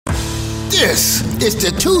This is the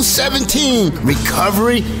 217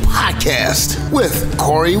 Recovery Podcast with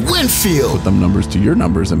Corey Winfield. Put them numbers to your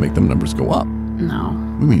numbers and make them numbers go up. No.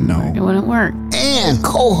 What do you mean no? It wouldn't work. And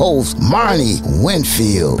co-host Marnie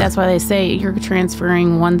Winfield. That's why they say you're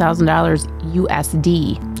transferring $1,000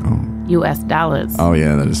 USD. Oh. US dollars. Oh,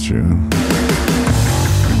 yeah, that is true.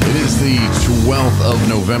 It is the 12th of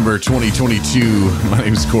November, 2022. My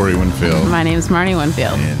name is Corey Winfield. My name is Marnie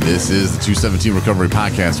Winfield. And this is the 217 Recovery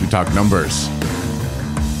Podcast. We talk numbers,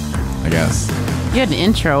 I guess. You had an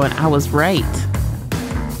intro and I was right.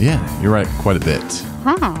 Yeah, you're right. Quite a bit.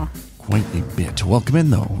 Huh. Quite a bit. Welcome in,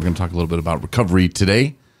 though. We're going to talk a little bit about recovery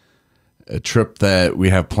today. A trip that we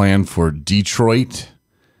have planned for Detroit.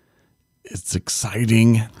 It's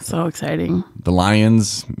exciting. So exciting. The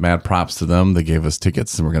Lions, mad props to them. They gave us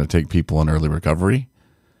tickets, and we're going to take people in early recovery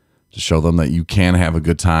to show them that you can have a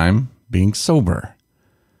good time being sober.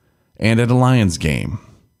 And at a Lions game.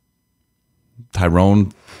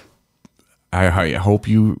 Tyrone, I hope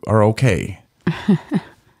you are okay.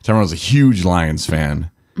 Tyrone's a huge Lions fan.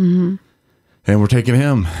 Mm-hmm. And we're taking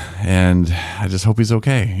him. And I just hope he's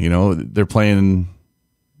okay. You know, they're playing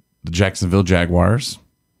the Jacksonville Jaguars.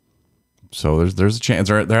 So there's a chance.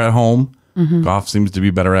 They're at home. Mm-hmm. Goff seems to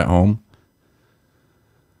be better at home.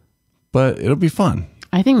 But it'll be fun.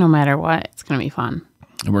 I think no matter what, it's going to be fun.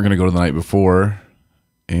 And we're going to go to the night before.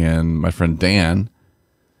 And my friend Dan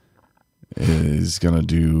is going to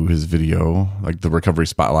do his video, like the recovery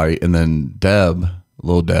spotlight. And then Deborah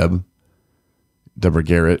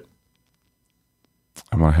Garrett,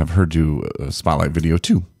 I'm going to have her do a spotlight video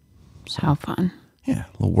too. So how fun. Yeah,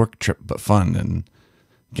 a little work trip, but fun and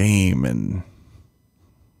game. And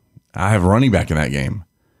I have a running back in that game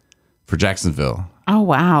for Jacksonville. Oh,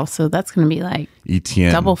 wow. So that's going to be like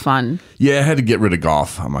ETN. Double fun. Yeah, I had to get rid of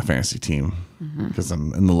Goff on my fantasy team because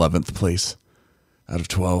I'm in the 11th place out of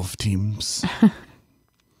 12 teams.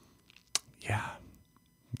 Yeah.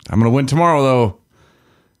 I'm going to win tomorrow,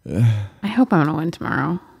 though. I hope I'm going to win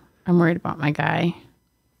tomorrow. I'm worried about my guy.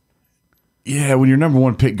 Yeah, when your number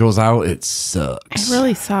one pick goes out, it sucks. It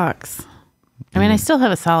really sucks. I mean, I still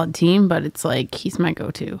have a solid team, but it's like he's my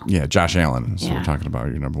go-to. Yeah, Josh Allen. So we're talking about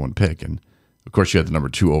your number one pick. And, of course, you had the number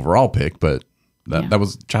 2 overall pick, but that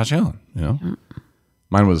was Josh Allen, you know? Yeah.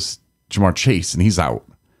 Mine was Jamar Chase, and he's out.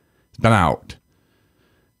 He's been out.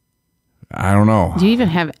 I don't know. Do you even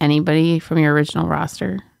have anybody from your original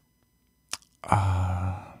roster?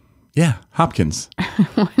 Yeah, Hopkins.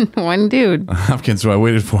 One dude. Hopkins, who I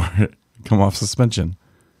waited for, come off suspension.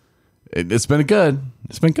 It's been good.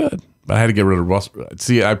 It's been good. But I had to get rid of Russell.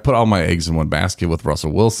 See, I put all my eggs in one basket with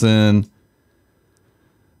Russell Wilson.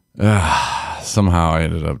 Somehow I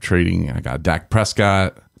ended up trading. I got Dak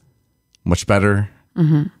Prescott. Much better.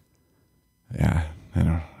 Mm-hmm. Yeah, I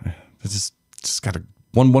know. It's just got to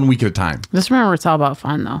one week at a time. Just remember, it's all about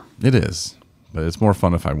fun, though. It is, but it's more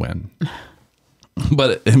fun if I win.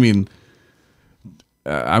 But I mean,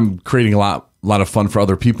 I'm creating a lot of fun for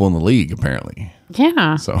other people in the league, apparently.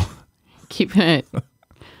 Yeah. So keeping it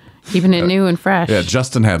new and fresh. Yeah,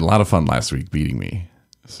 Justin had a lot of fun last week beating me.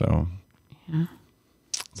 So yeah,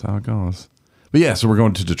 that's how it goes. But yeah, so we're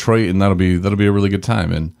going to Detroit, and that'll be a really good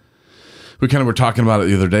time. And we kind of were talking about it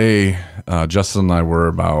the other day. Justin and I were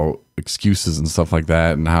about excuses and stuff like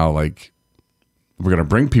that, and how like we're gonna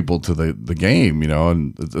bring people to the game, you know,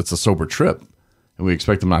 and it's a sober trip, and we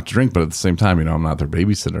expect them not to drink, but at the same time, you know, I'm not their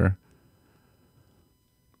babysitter.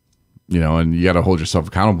 You know, and you got to hold yourself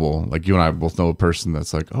accountable. Like you and I both know a person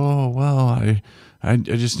that's like, oh, well, I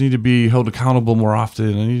just need to be held accountable more often.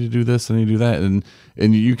 I need to do this. I need to do that. And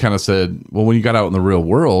you kind of said, well, when you got out in the real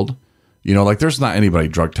world, you know, like there's not anybody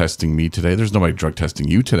drug testing me today. There's nobody drug testing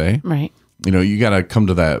you today. Right. You know, you got to come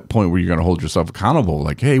to that point where you're going to hold yourself accountable.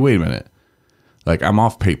 Like, hey, wait a minute. Like I'm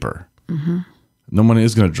off paper. Mm-hmm. No one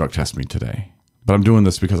is going to drug test me today, but I'm doing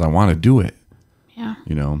this because I want to do it. Yeah.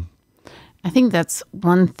 You know. I think that's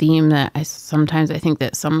one theme that I think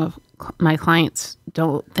that some of my clients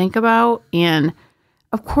don't think about. And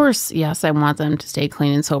of course, yes, I want them to stay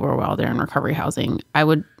clean and sober while they're in recovery housing. I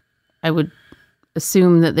would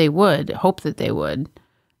assume that they would, hope that they would.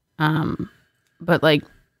 But like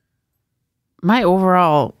my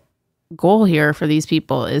overall goal here for these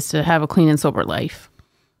people is to have a clean and sober life,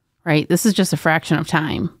 right? This is just a fraction of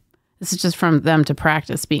time. This is just from them to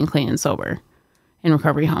practice being clean and sober in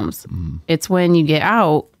recovery homes. It's when you get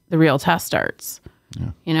out, the real test starts.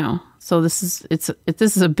 Yeah. You know, so this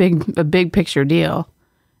is a big picture deal,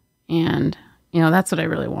 and you know that's what I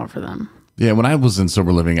really want for them. Yeah, when I was in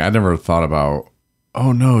sober living, I never thought about,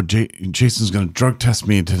 oh no, Jason's going to drug test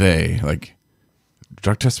me today. Like,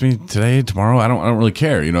 drug test me today, tomorrow? I don't really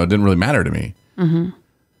care. You know, it didn't really matter to me. Mm-hmm.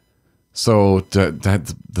 So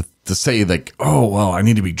to say like, oh, well, I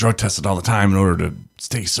need to be drug tested all the time in order to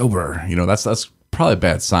stay sober, that's probably a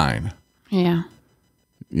bad sign, Yeah.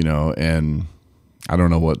 And I don't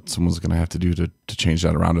know what someone's going to have to do to change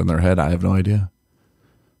that around in their head. I have no idea.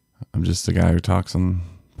 I'm just a guy who talks on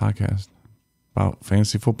podcast about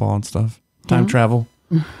fantasy football and stuff, time travel,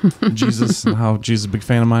 Jesus, and how Jesus is a big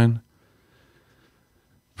fan of mine.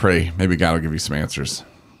 Pray. Maybe God will give you some answers.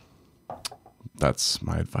 That's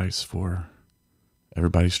my advice for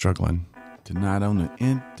everybody struggling. Tonight on the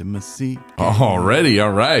Intimacy. Already,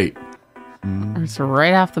 all right. It's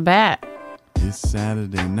right off the bat. It's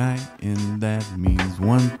Saturday night, and that means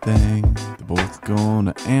one thing. They're both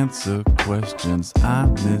gonna answer questions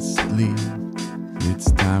honestly.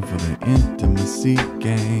 It's time for the Intimacy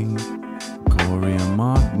Gang. Corey and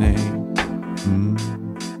Martney.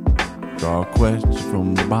 Draw a question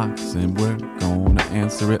from the box, and we're gonna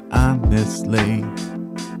answer it honestly.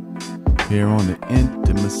 Here on the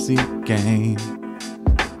Intimacy Gang.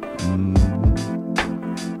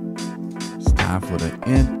 It's time for the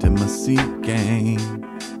Intimacy Gang.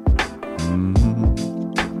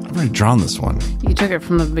 I've already drawn this one. You took it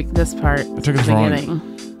from this part. I took it wrong.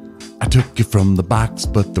 I took it from the box,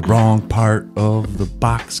 but the wrong part of the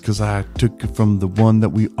box, because I took it from the one that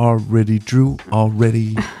we already drew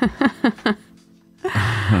already.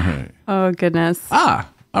 Oh, goodness. All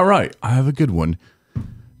right. I have a good one.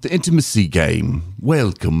 The Intimacy Game.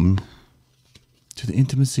 Welcome to the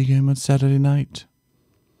Intimacy Game on Saturday night.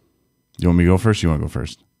 You want me to go first? You want to go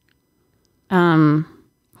first? Who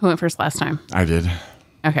went first last time? I did.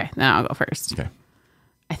 Okay, then I'll go first. Okay.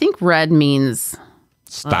 I think red means...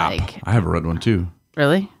 Stop. I have a red one too.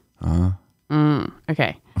 Really?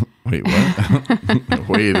 Okay. Wait, what?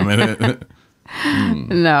 Wait a minute.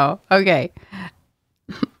 No. Okay.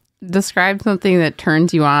 Describe something that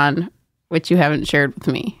turns you on, which you haven't shared with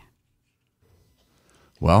me.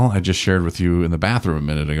 Well, I just shared with you in the bathroom a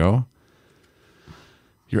minute ago.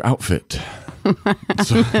 Your outfit.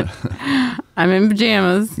 I'm in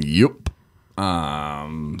pajamas. Yep.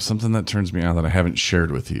 Something that turns me on that I haven't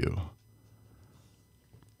shared with you.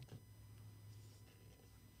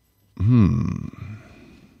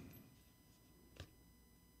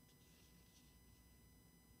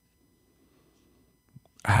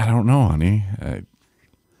 I don't know, honey.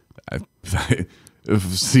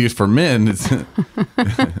 See, for men, it's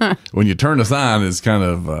when you turn us on, it's kind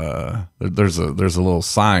of there's a little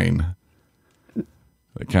sign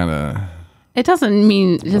that kind of. It doesn't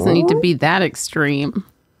need to be that extreme.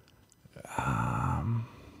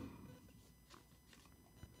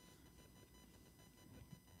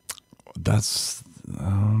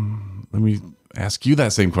 Let me ask you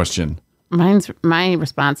that same question. My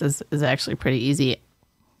response is actually pretty easy,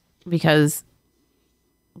 because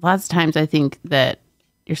lots of times I think that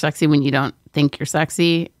you're sexy when you don't think you're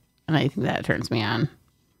sexy, and I think that turns me on.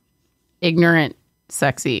 Ignorant,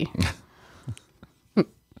 sexy.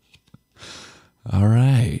 All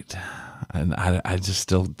right. And I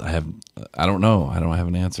don't know. I don't have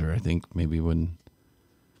an answer. I think maybe when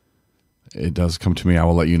it does come to me, I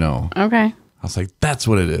will let you know. Okay. I was like, that's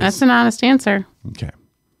what it is. That's an honest answer. Okay.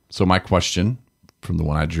 So my question from the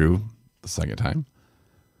one I drew the second time.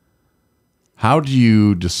 How do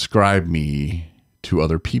you describe me to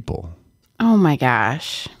other people? Oh my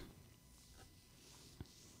gosh.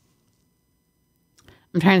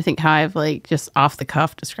 I'm trying to think how I've just off the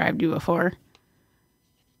cuff described you before.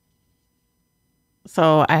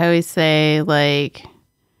 So I always say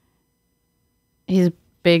he's a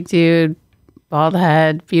big dude, bald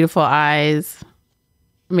head, beautiful eyes,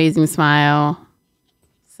 amazing smile,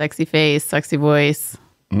 sexy face, sexy voice.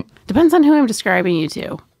 Depends on who I'm describing you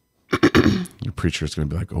to. Your preacher is going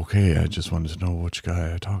to be like, okay, I just wanted to know which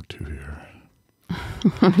guy I talked to here.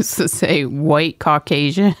 I was to say white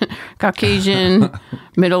Caucasian,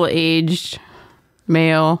 middle-aged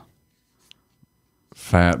male.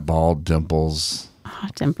 Fat, bald, dimples. Oh,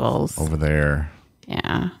 dimples. Over there.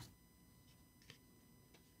 Yeah.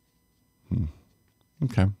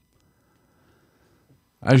 Okay.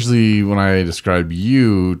 Usually when I describe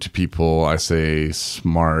you to people, I say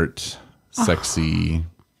smart, sexy,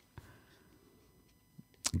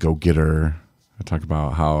 go-getter. I talk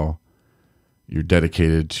about how you're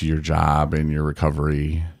dedicated to your job and your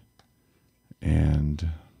recovery, and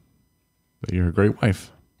that you're a great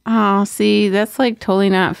wife. Oh, see, that's totally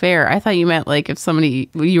not fair. I thought you meant if somebody,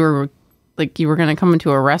 you were going to come into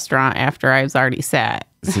a restaurant after I was already sat.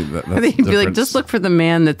 See, that's They'd be like, just look for the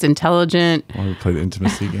man that's intelligent. Want to play the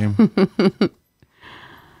intimacy game?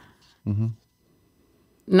 Mm-hmm.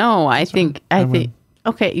 No, I think,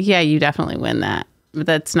 okay, yeah, you definitely win that. But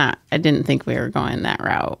that's not, I didn't think we were going that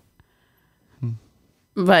route.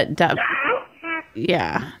 But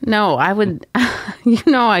yeah, no, I would.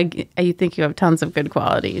 I think you have tons of good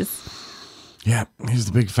qualities. Yeah, he's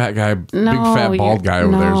the big fat guy, No, big fat bald guy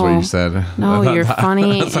over there is what you said. No, you're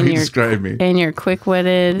funny. That's how and you you're, described me. And you're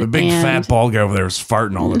quick-witted. The big fat bald guy over there is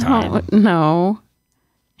farting all the time. No.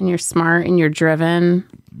 And you're smart and you're driven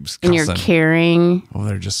and you're caring. Over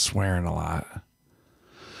there just swearing a lot.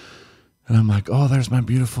 And I'm like, oh, there's my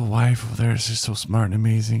beautiful wife over there. She's so smart and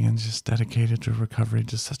amazing and just dedicated to recovery.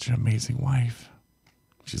 Just such an amazing wife.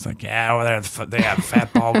 She's like, yeah, over there, they have a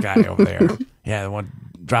fat bald guy over there. Yeah, the one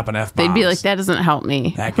dropping F-bombs. They'd be like, that doesn't help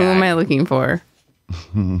me. That Who guy. am I looking for?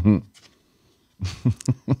 Well,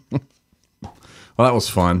 that was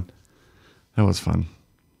fun.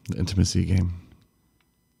 The intimacy game.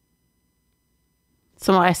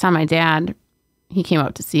 So I saw my dad. He came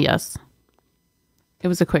up to see us. It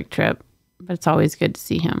was a quick trip, but it's always good to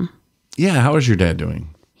see him. Yeah, how is your dad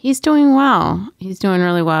doing? He's doing well. He's doing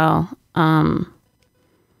really well. It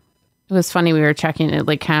was funny. We were checking it,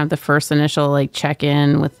 like kind of the first initial like check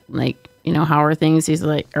in with like, how are things? He's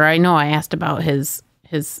like, I asked about his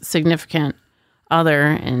significant other,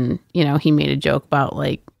 and he made a joke about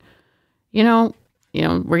like, we're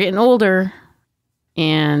getting older,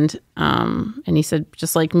 and he said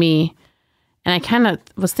just like me, and I kind of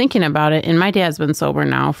was thinking about it. And my dad's been sober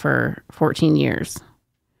now for 14 years,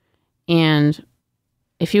 and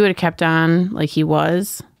if he would have kept on like he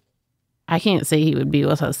was, I can't say he would be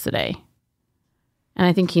with us today. And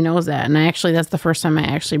I think he knows that. And that's the first time I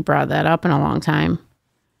actually brought that up in a long time,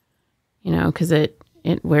 because it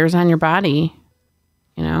wears on your body,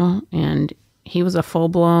 and he was a full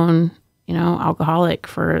blown, alcoholic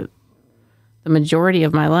for the majority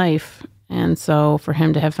of my life. And so for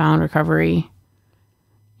him to have found recovery,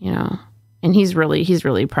 and he's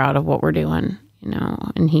really proud of what we're doing,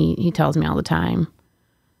 and he tells me all the time.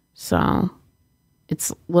 So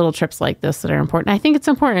it's little trips like this that are important. I think it's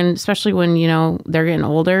important, especially when, they're getting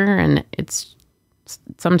older, and it's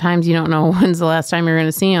sometimes you don't know when's the last time you're going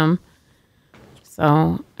to see them.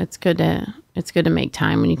 So it's good to make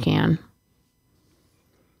time when you can.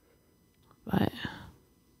 But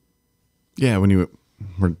yeah, when you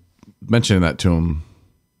were mentioning that to him,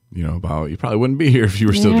 about you probably wouldn't be here if you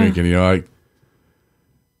were still drinking, I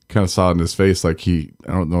kind of saw it in his face. Like I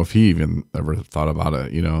don't know if he even ever thought about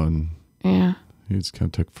it, and yeah. he just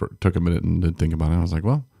kind of took a minute and did think about it. I was like,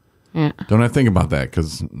 well, Yeah. don't I think about that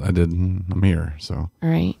because I didn't. I'm here, so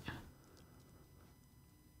Right.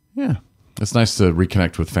 yeah, it's nice to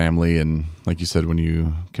reconnect with family, and like you said, when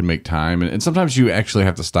you can make time, and sometimes you actually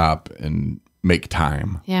have to stop and make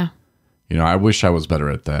time. Yeah. I wish I was better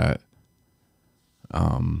at that. I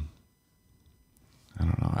don't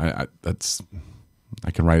know.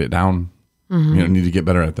 I can write it down. Mm-hmm. Need to get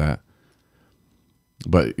better at that.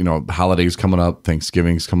 But, holidays coming up,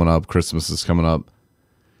 Thanksgiving's coming up, Christmas is coming up.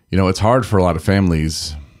 It's hard for a lot of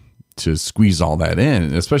families to squeeze all that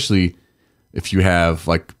in, especially if you have,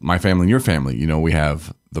 like my family and your family, we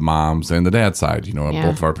have the moms and the dad side, Yeah.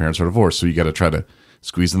 both of our parents are divorced. So you got to try to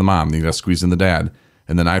squeeze in the mom, then you got to squeeze in the dad.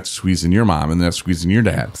 And then I have to squeeze in your mom, and then I have to squeeze in your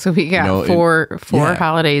dad. So we got four yeah.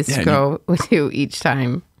 holidays Yeah, to go to each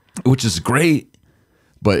time. Which is great,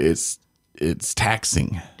 but it's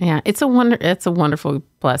taxing. Yeah, it's a wonderful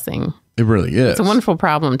blessing. It really is. It's a wonderful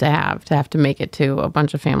problem to have to make it to a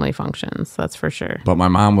bunch of family functions. That's for sure. But my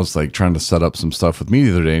mom was like trying to set up some stuff with me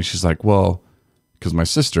the other day, and she's like, well, because my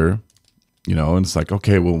sister, and it's like,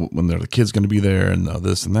 okay, well, when are the kids going to be there, and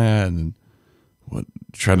this and that, and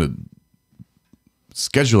trying to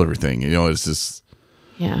schedule everything. It's just,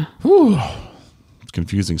 Yeah. it's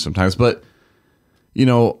confusing sometimes. But,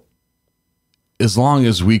 as long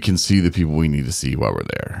as we can see the people we need to see while we're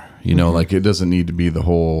there, like it doesn't need to be the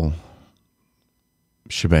whole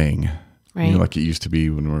shebang, Right. like it used to be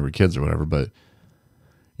when we were kids or whatever. But,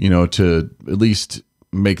 to at least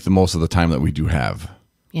make the most of the time that we do have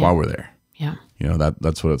Yeah. while we're there. Yeah.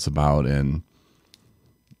 That's what it's about. And,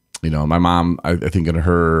 my mom, I think in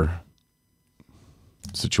her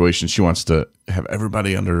situation, she wants to have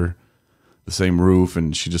everybody under the same roof,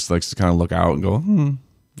 and she just likes to kind of look out and go,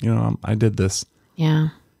 I did this. Yeah.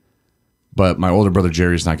 But my older brother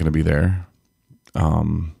Jerry's not going to be there,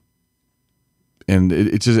 and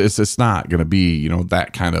it's not going to be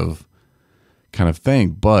that kind of thing.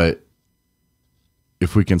 But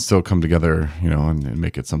if we can still come together, and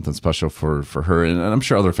make it something special for her, and I'm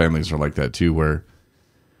sure other families are like that too, where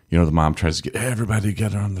the mom tries to get everybody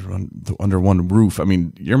together under one roof. I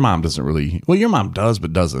mean, your mom doesn't really. Well, your mom does,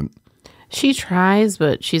 but doesn't. She tries,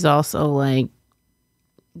 but she's also like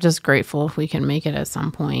just grateful if we can make it at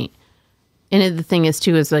some point. And the thing is,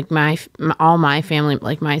 too, is like all my family,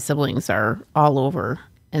 like my siblings are all over.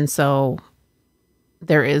 And so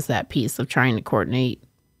there is that piece of trying to coordinate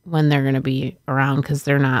when they're going to be around because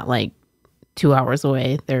they're not like 2 hours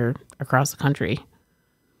away. They're across the country.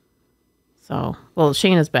 So, well,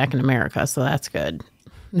 Shayna's back in America, so that's good.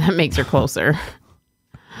 That makes her closer.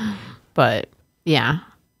 But yeah.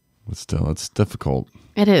 But still, it's difficult.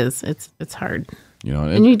 It is. It's hard. You know,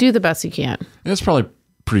 and you do the best you can. It's probably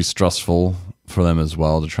pretty stressful for them as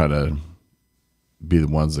well to try to be the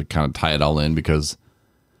ones that kind of tie it all in because,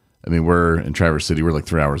 I mean, we're in Traverse City. We're like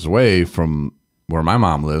 3 hours away from where my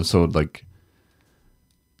mom lives. So, like,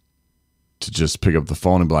 to just pick up the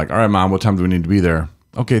phone and be like, all right, Mom, what time do we need to be there?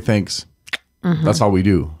 Okay, thanks. Mm-hmm. That's all we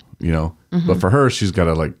do, you know. Mm-hmm. But for her, she's got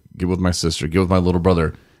to, like, get with my sister, get with my little brother.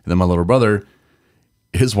 And then my little brother,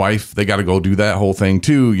 his wife, they got to go do that whole thing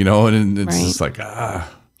too, you know. And it's just like, yeah.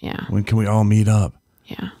 When can we all meet up?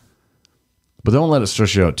 Yeah. But don't let it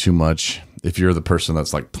stress you out too much if you're the person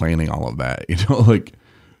that's, like, planning all of that, you know. Like,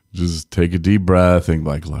 just take a deep breath and,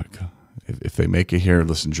 like, look, if they make it here,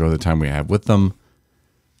 let's enjoy the time we have with them.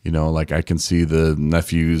 You know, like, I can see the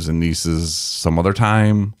nephews and nieces some other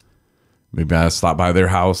time. Maybe I stop by their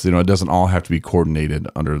house. You know, it doesn't all have to be coordinated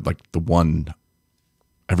under, like, the one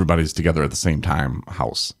everybody's together at the same time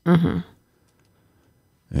house. Mm-hmm.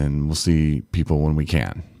 And we'll see people when we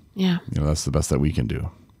can. Yeah. You know, that's the best that we can do.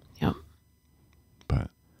 Yep. But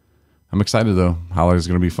I'm excited, though. Holidays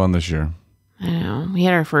going to be fun this year. I know. We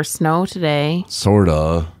had our first snow today.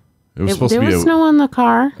 Sorta. It was supposed to be there was snow in the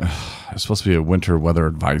car. It's supposed to be a winter weather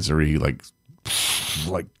advisory, like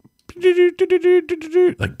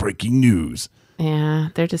breaking news. Yeah,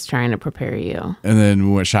 they're just trying to prepare you. And then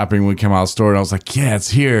we went shopping. We came out of the store, and I was like, "Yeah, it's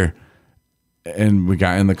here." And we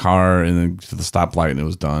got in the car, and then to the stoplight, and it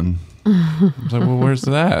was done. I was like, "Well, where's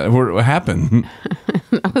that? What happened?"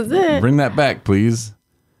 That was it. Bring that back, please.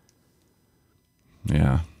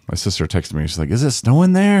 Yeah, my sister texted me. She's like, "Is it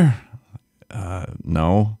snowing there?"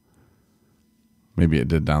 No. Maybe it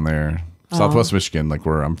did down there. Southwest Michigan, like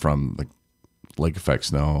where I'm from, like lake effect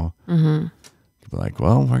snow. Mm-hmm. Like,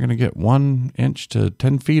 well, we're going to get 1 inch to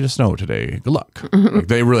 10 feet of snow today. Good luck. Mm-hmm. Like,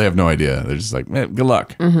 they really have no idea. They're just like, good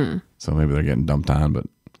luck. Mm-hmm. So maybe they're getting dumped on, but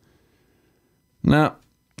no,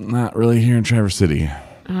 not really here in Traverse City.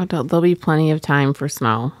 Oh, there'll be plenty of time for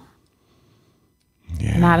snow.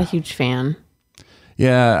 Yeah. Not a huge fan.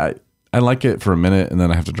 Yeah, I like it for a minute, and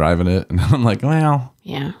then I have to drive in it, and I'm like, well,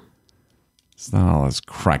 yeah. It's not all it's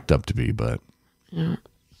cracked up to be, but yeah.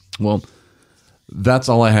 Well, that's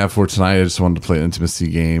all I have for tonight. I just wanted to play an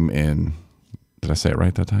intimacy game, and did I say it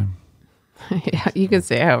right that time? Yeah, you can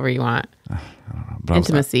say it however you want. I don't know, but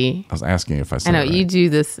intimacy. I was asking if I said it right. I know, you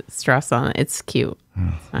do this stress on it. It's cute.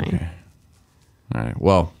 It's fine. Okay. All right.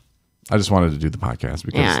 Well, I just wanted to do the podcast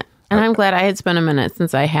because... Yeah, and I'm glad I had spent a minute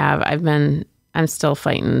since I have. I'm still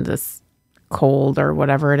fighting this cold or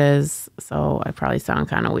whatever it is, so I probably sound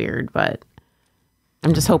kind of weird, but...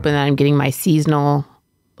 I'm just hoping that I'm getting my seasonal,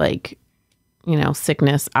 like, you know,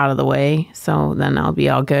 sickness out of the way. So then I'll be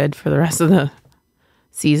all good for the rest of the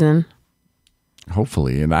season.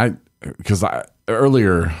 Hopefully. And because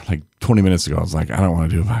earlier, like 20 minutes ago, I was like, I don't want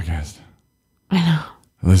to do a podcast. I know.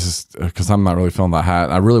 This is because I'm not really feeling that hot.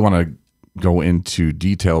 I really want to go into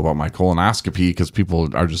detail about my colonoscopy because people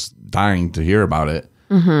are just dying to hear about it.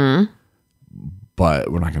 Mm-hmm.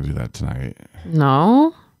 But we're not going to do that tonight.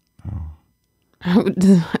 No?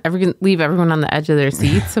 Leave everyone on the edge of their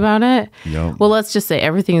seats about it. Yep. Well, let's just say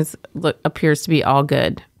everything appears to be all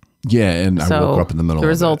good. Yeah, and so I woke up in the middle. The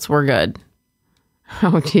results were good.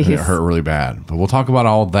 Oh, geez, it hurt really bad. But we'll talk about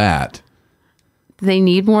all that. Do they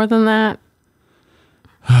need more than that?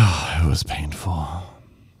 It was painful,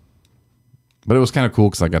 but it was kind of cool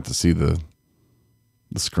because I got to see the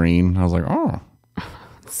screen. I was like, oh,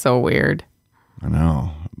 so weird. I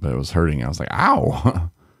know, but it was hurting. I was like, ow.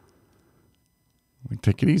 Like,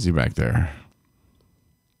 take it easy back there.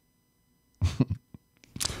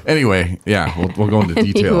 Anyway, yeah, we'll go into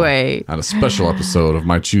detail on a special episode of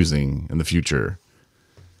my choosing in the future.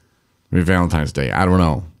 Maybe Valentine's Day. I don't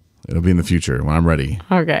know. It'll be in the future when I'm ready.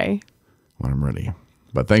 Okay. When I'm ready.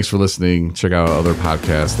 But thanks for listening. Check out other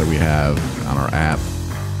podcasts that we have on our app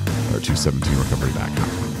or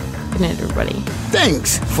 217recovery.com. Good night, everybody.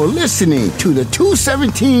 Thanks for listening to the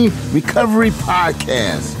 217 Recovery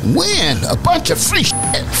Podcast. Win a bunch of free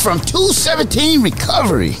shit from 217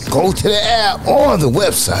 Recovery. Go to the app or the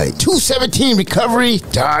website,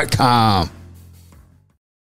 217recovery.com.